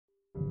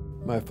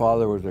My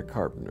father was a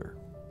carpenter.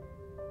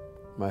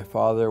 My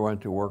father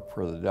went to work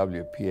for the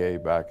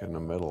WPA back in the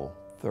middle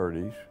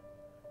 30s.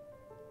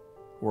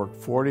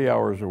 Worked 40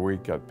 hours a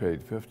week, got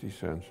paid 50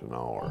 cents an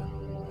hour.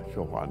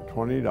 So on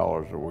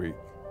 $20 a week,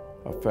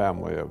 a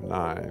family of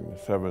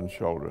 7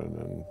 children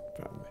and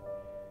family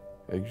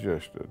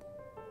existed.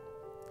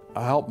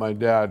 I helped my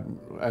dad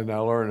and I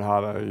learned how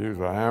to use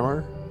a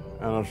hammer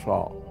and a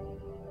saw.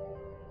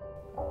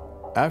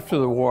 After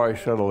the war, I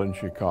settled in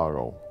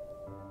Chicago,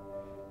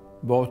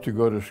 both to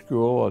go to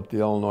school at the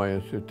Illinois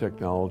Institute of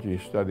Technology,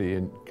 study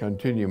and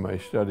continue my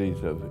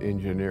studies of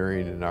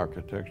engineering and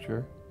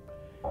architecture,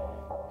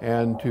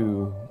 and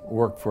to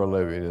work for a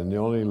living. And the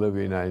only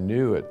living I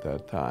knew at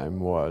that time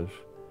was,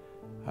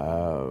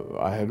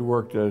 I had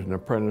worked as an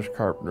apprentice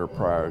carpenter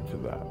prior to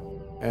that.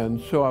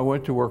 And so I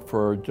went to work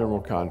for a general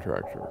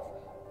contractor,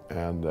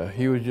 and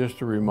he was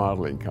just a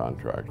remodeling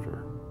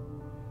contractor.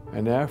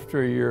 And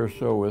after a year or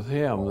so with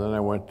him, then I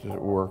went to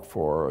work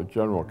for a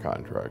general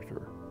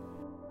contractor.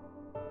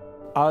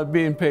 I was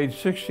being paid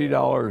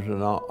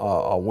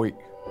 $60 a week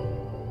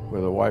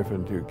with a wife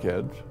and 2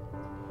 kids.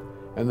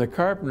 And the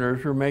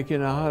carpenters were making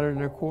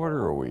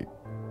 $125 a week.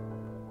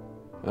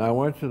 And I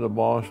went to the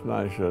boss and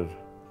I said,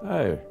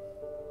 hey,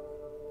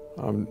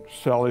 I'm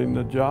selling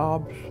the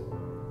jobs,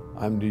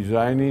 I'm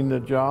designing the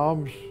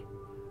jobs,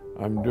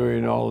 I'm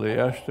doing all the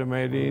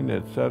estimating,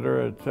 et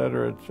cetera, et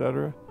cetera, et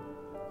cetera.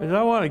 I said,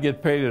 I want to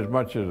get paid as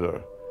much as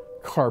a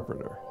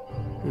carpenter.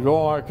 He said,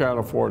 oh, I can't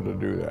afford to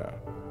do that.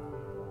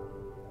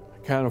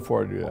 I can't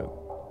afford to do that.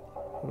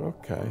 I said,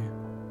 okay.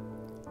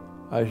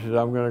 I said,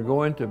 I'm going to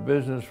go into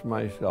business for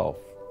myself.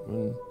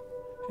 And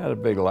had a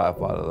big laugh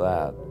out of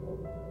that.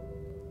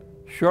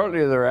 Shortly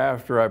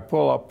thereafter, I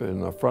pull up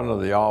in the front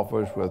of the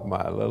office with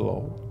my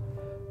little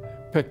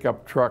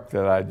pickup truck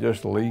that I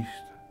just leased.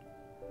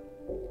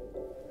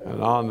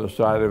 And on the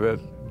side of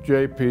it,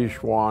 J.P.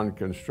 Schwan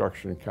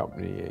Construction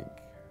Company, Inc.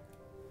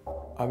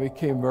 I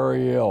became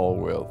very ill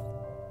with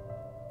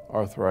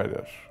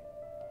arthritis.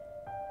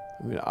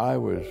 I mean, I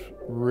was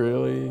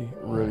really,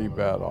 really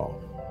bad off.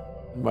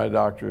 My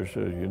doctor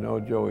says, you know,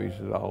 Joe, he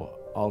said,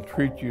 I'll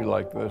treat you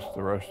like this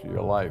the rest of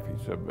your life.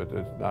 He said, but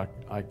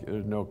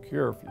there's no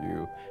cure for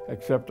you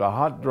except a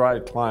hot, dry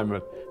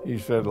climate, he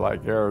said,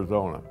 like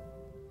Arizona.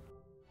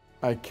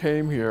 I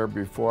came here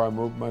before I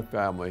moved my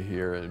family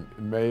here in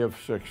May of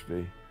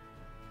 '60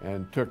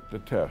 and took the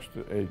test,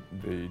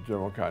 the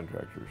general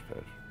contractor's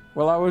test.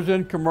 Well, I was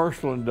in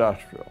commercial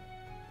industrial,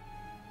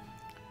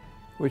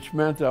 which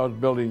meant I was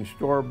building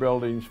store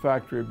buildings,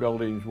 factory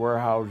buildings,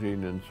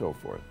 warehousing, and so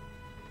forth.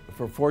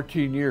 For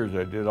 14 years,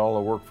 I did all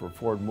the work for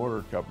Ford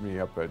Motor Company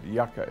up at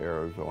Yucca,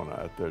 Arizona,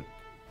 at the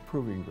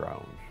proving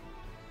grounds.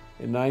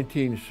 In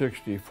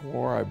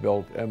 1964, I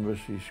built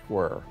Embassy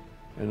Square,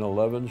 an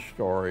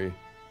 11-story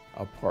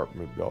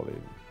apartment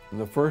building. And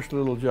the first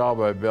little job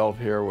I built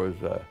here was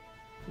a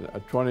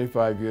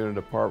 25-unit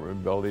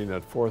apartment building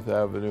at 4th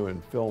Avenue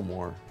in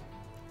Fillmore.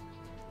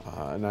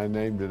 And I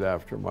named it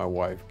after my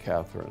wife,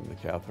 Catherine, the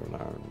Catherine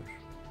Irons.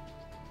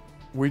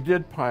 We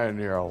did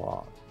pioneer a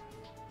lot.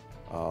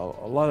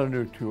 A lot of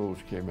new tools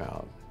came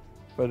out,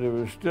 but it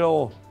was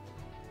still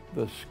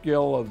the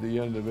skill of the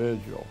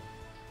individual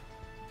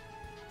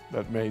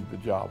that made the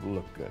job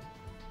look good,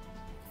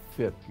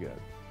 fit good,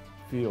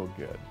 feel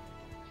good.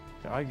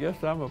 I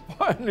guess I'm a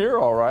pioneer,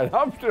 all right.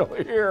 I'm still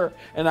here,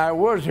 and I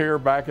was here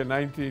back in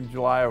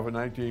July of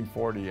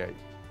 1948.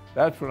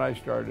 That's when I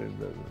started in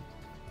business.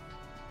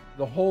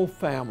 The whole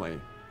family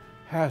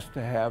has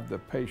to have the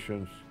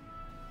patience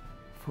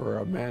for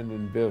a man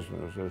in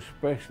business,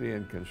 especially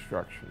in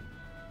construction.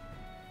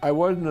 I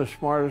wasn't the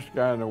smartest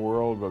guy in the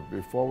world, but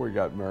before we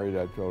got married,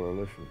 I told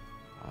her, listen,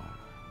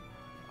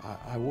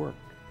 I work.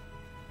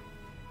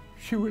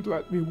 She would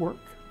let me work.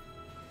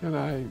 And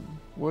I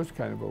was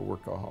kind of a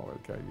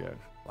workaholic, I guess.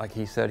 Like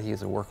he said,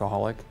 he's a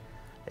workaholic,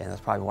 and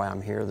that's probably why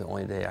I'm here. The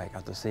only day I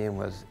got to see him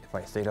was if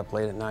I stayed up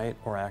late at night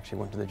or I actually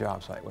went to the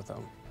job site with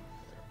him.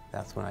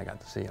 That's when I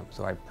got to see him.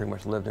 So I pretty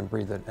much lived and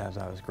breathed it as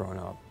I was growing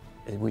up.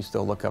 And we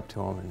still look up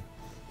to him, and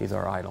he's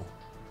our idol.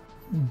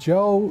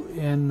 Joe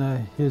and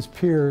his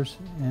peers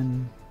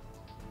and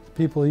the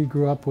people he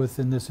grew up with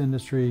in this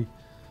industry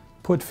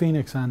put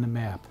Phoenix on the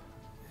map.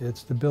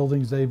 It's the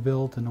buildings they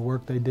built and the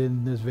work they did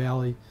in this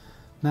valley,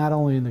 not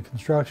only in the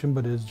construction,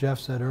 but as Jeff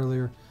said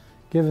earlier,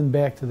 giving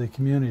back to the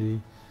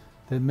community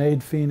that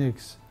made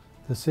Phoenix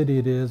the city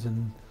it is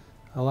and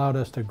allowed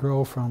us to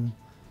grow from,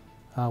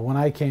 when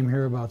I came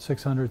here, about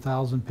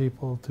 600,000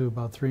 people to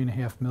about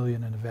 3.5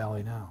 million in the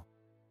valley now.